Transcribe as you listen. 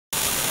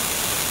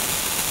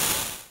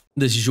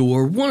This is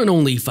your one and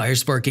only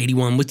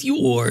Firespark81 with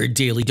your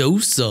daily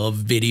dose of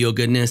video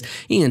goodness,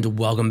 and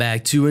welcome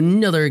back to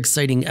another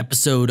exciting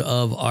episode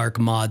of Ark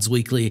Mods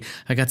Weekly.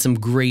 I got some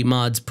great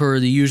mods per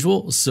the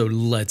usual, so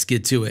let's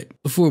get to it.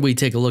 Before we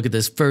take a look at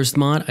this first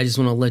mod, I just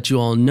want to let you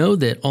all know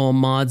that all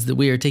mods that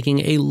we are taking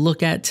a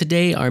look at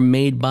today are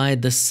made by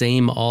the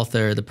same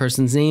author, the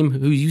person's name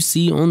who you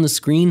see on the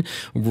screen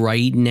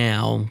right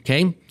now,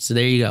 okay? So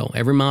there you go.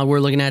 Every mod we're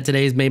looking at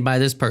today is made by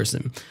this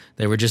person.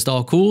 They were just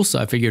all cool, so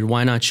I figured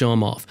why not show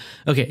them off.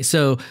 Okay,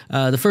 so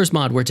the first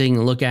mod we're taking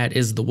a look at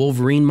is the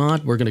Wolverine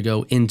mod. We're going to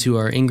go into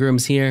our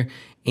engrams here,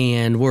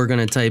 and we're going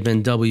to type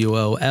in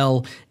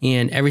WOL,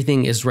 and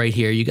everything is right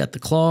here. You got the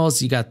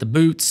claws, you got the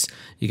boots,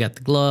 you got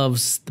the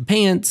gloves, the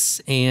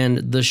pants, and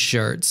the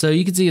shirt. So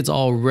you can see it's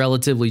all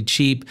relatively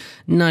cheap,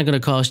 not going to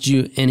cost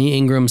you any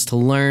engrams to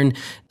learn.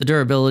 The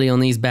durability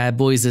on these bad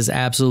boys is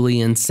absolutely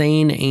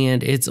insane,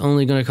 and it's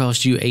only going to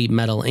cost you 8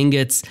 metal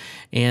ingots,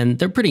 and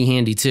they're pretty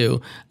handy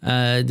too.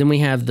 Then we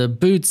have the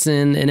boots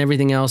and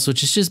everything else,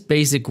 which is just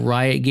basic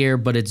riot gear,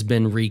 but it's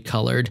been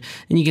recolored.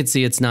 And you can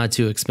see it's not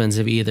too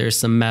expensive either.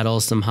 Some metal,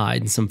 some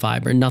hide, and some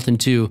fiber. Nothing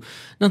too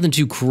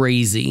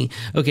crazy.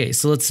 Okay,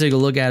 so let's take a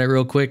look at it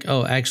real quick.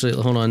 Oh, actually,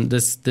 hold on.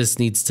 This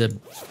needs to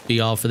be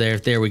off of there.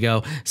 There we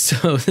go.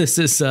 So this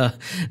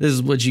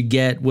is what you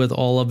get with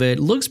all of it.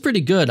 Looks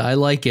pretty good. I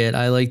like it.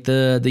 I like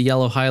the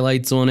yellow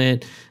highlights on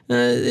it.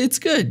 It's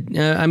good.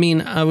 I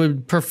mean, I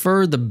would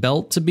prefer the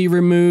belt to be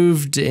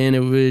removed, and it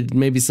would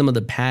maybe some of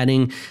the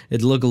padding,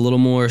 it'd look a little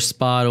more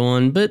spot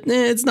on, but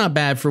it's not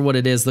bad for what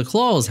it is. The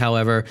claws,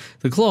 however,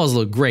 the claws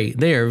look great.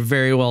 They are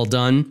very well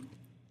done.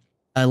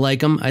 I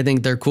like them. I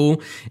think they're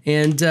cool.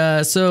 And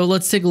so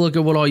let's take a look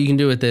at what all you can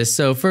do with this.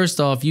 So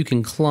first off, you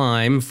can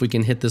climb. If we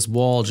can hit this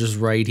wall just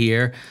right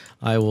here,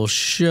 I will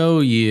show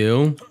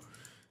you.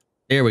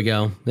 There we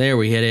go. There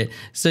we hit it.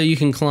 So you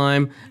can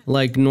climb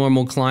like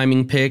normal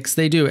climbing picks.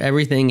 They do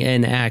everything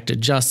and act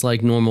just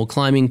like normal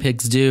climbing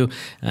picks do.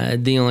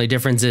 The only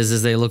difference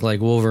is they look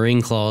like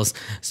Wolverine claws.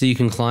 So you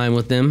can climb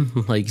with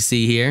them like you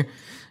see here.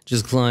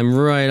 Just climb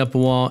right up a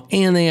wall,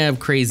 and they have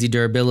crazy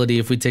durability.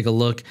 If we take a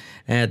look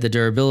at the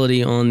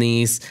durability on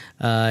these,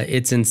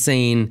 it's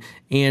insane.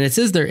 And it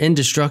says they're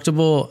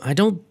indestructible. I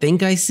don't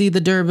think I see the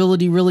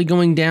durability really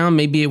going down.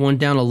 Maybe it went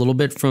down a little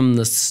bit from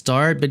the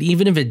start, but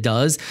even if it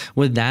does,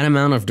 with that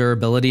amount of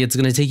durability, it's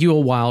going to take you a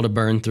while to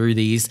burn through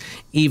these,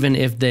 even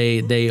if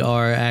they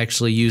are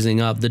actually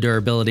using up the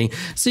durability.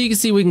 So you can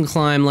see we can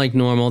climb like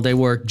normal. They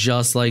work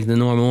just like the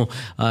normal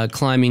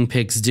climbing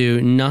picks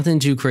do. Nothing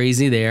too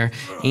crazy there.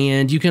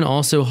 And you can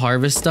also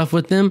harvest stuff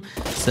with them.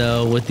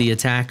 So with the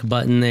attack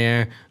button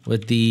there,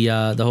 with the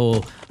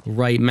whole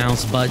right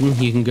mouse button,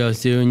 you can go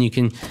through and you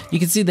can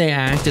see they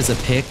act as a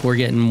pick. We're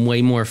getting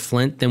way more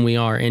flint than we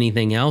are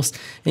anything else,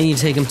 and you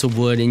take them to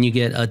wood and you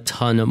get a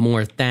ton of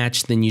more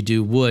thatch than you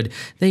do wood.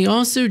 They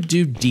also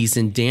do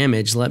decent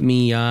damage. Let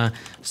me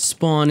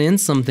spawn in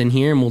something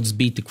here and we'll just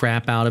beat the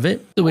crap out of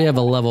it. So we have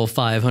a level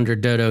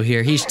 500 dodo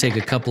here. He should take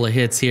a couple of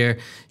hits here.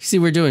 You see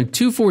we're doing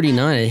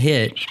 249 a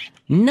hit.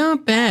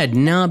 Not bad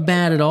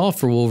at all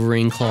for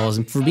Wolverine claws,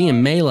 and for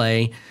being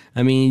melee,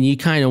 I mean, you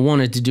kind of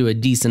wanted to do a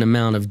decent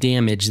amount of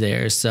damage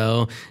there.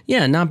 So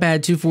yeah, not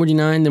bad,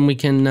 249. Then we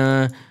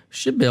can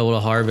should be able to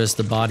harvest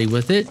the body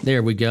with it.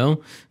 There we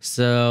go.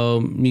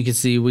 So you can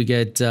see we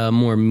get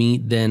more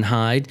meat than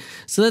hide.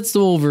 So that's the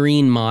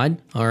Wolverine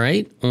mod. All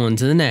right, on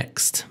to the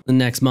next. The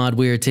next mod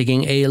we are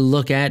taking a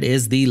look at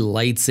is the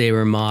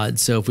Lightsaber mod.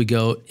 So if we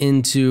go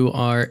into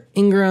our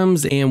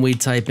engrams and we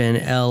type in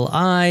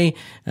LI,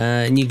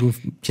 and you can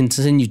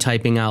continue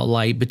typing out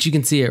light, but you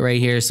can see it right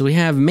here. So we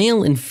have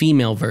male and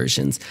female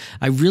versions.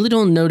 I really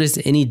don't notice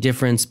any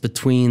difference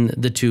between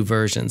the two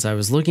versions. I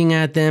was looking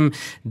at them.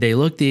 They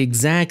look the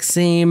exact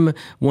same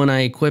when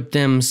I equip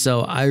them,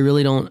 so I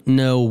really don't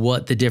know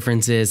what the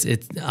difference is.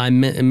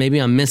 Maybe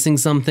I'm missing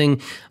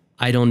something.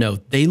 I don't know.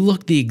 They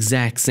look the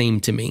exact same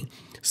to me.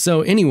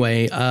 So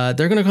anyway,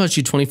 they're going to cost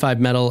you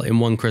 25 metal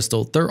and 1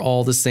 crystal. They're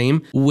all the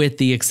same with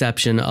the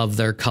exception of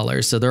their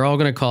color. So they're all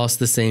going to cost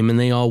the same and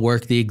they all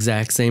work the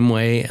exact same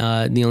way.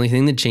 The only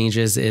thing that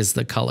changes is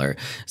the color.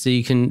 So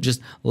you can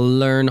just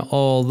learn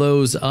all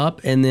those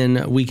up and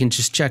then we can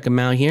just check them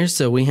out here.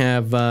 So we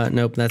have,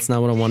 nope, that's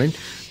not what I wanted.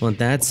 I want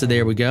that. So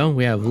there we go.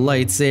 We have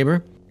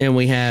Lightsaber and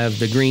we have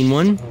the green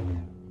one.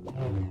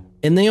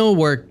 And they all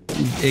work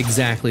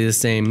exactly the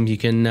same. You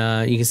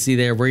can see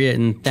there we're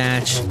getting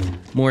thatch,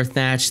 more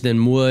thatch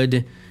than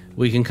wood.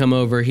 We can come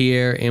over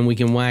here and we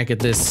can whack at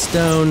this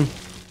stone,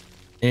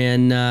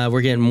 and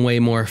we're getting way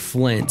more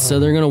flint. So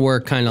they're gonna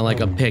work kind of like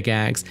a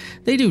pickaxe.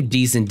 They do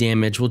decent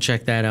damage. We'll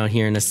check that out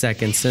here in a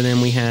second. So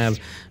then we have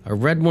a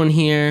red one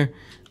here.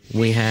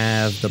 We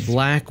have the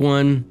black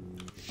one,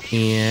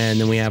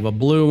 and then we have a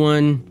blue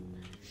one,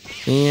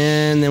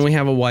 and then we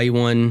have a white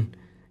one.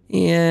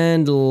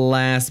 And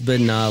last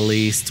but not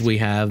least, we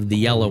have the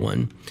yellow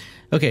one.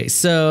 Okay,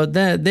 so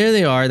there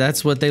they are.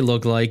 That's what they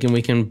look like, and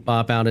we can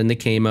pop out into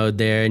K mode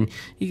there, and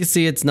you can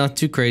see it's not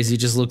too crazy. It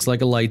just looks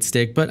like a light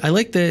stick, but I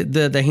like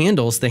the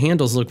handles. The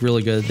handles look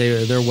really good.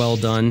 They're well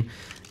done.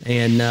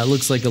 and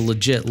looks like a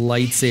legit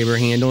lightsaber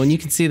handle. And you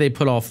can see they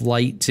put off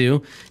light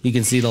too. You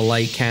can see the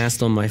light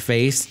cast on my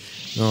face.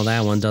 Oh,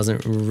 that one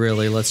doesn't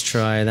really. Let's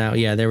try that.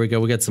 Yeah, there we go.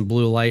 We got some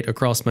blue light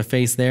across my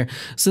face there.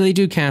 So they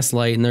do cast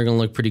light, and they're going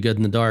to look pretty good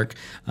in the dark.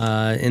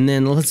 And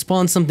then let's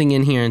spawn something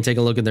in here and take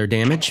a look at their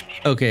damage.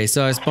 Okay,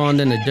 so I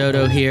spawned in a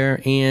dodo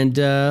here, and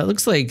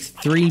looks like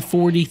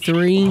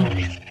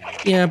 343.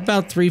 Yeah,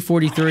 about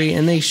 343,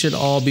 and they should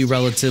all be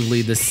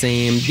relatively the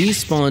same. These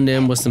spawned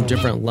in with some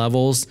different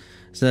levels.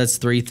 So that's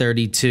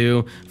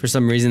 332. For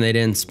some reason, they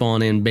didn't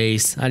spawn in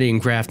base. I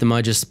didn't craft them,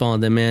 I just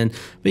spawned them in.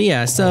 But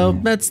yeah, so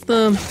that's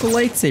the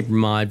lightsaber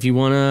mod. If you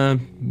want to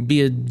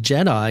be a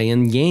Jedi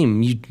in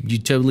game, you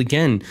totally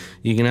can.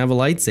 You can have a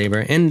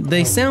lightsaber. And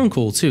they sound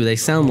cool too. They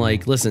sound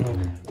like,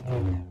 listen.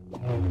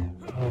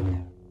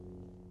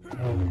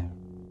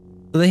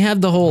 They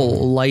have the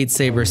whole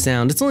lightsaber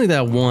sound. It's only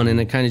that one and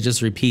it kind of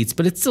just repeats,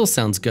 but it still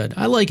sounds good.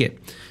 I like it.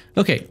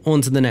 Okay,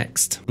 on to the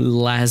next.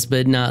 Last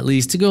but not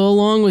least, to go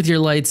along with your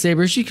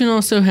lightsabers, you can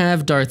also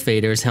have Darth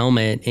Vader's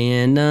helmet.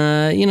 And,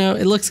 you know,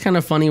 it looks kind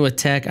of funny with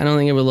tech. I don't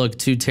think it would look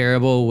too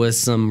terrible with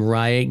some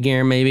riot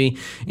gear, maybe.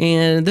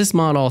 And this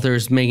mod author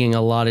is making a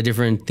lot of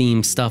different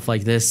themed stuff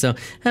like this, so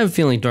I have a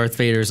feeling Darth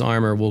Vader's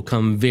armor will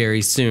come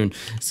very soon.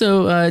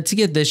 So, to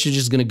get this, you're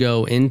just going to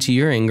go into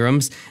your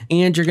Ingrams,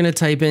 and you're going to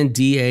type in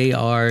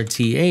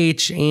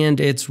DARTH, and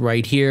it's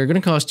right here. Going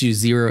to cost you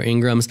 0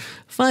 Ingrams,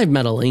 5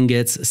 metal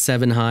ingots,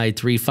 7 hide,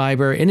 3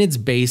 fiber, and it's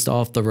based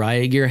off the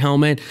riot gear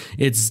helmet.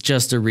 It's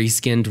just a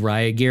reskinned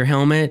riot gear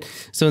helmet.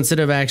 So instead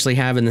of actually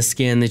having the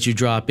skin that you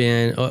drop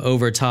in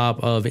over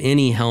top of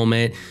any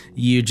helmet,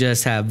 you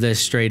just have this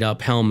straight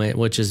up helmet,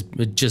 which is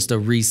just a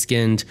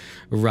reskinned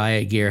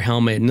riot gear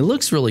helmet. And it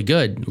looks really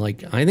good.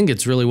 Like, I think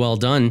it's really well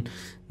done.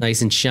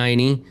 Nice and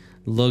shiny.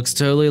 Looks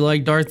totally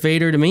like Darth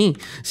Vader to me.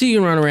 So you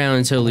can run around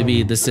and totally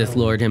be the Sith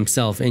Lord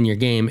himself in your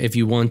game if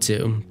you want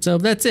to. So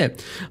that's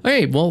it.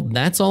 Alright, well,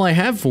 that's all I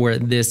have for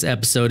this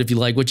episode. If you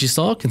like what you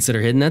saw,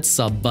 consider hitting that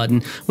sub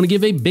button. I want to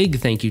give a big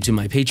thank you to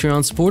my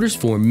Patreon supporters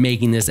for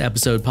making this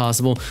episode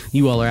possible.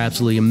 You all are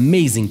absolutely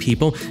amazing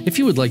people. If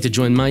you would like to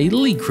join my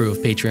elite crew of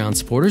Patreon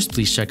supporters,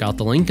 please check out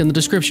the link in the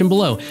description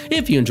below.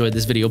 If you enjoyed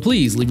this video,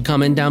 please leave a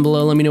comment down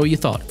below. Let me know what you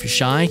thought. If you're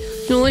shy,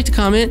 you don't like to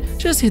comment,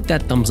 just hit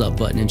that thumbs up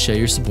button and show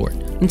your support.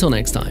 Until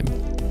next time,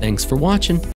 thanks for watching.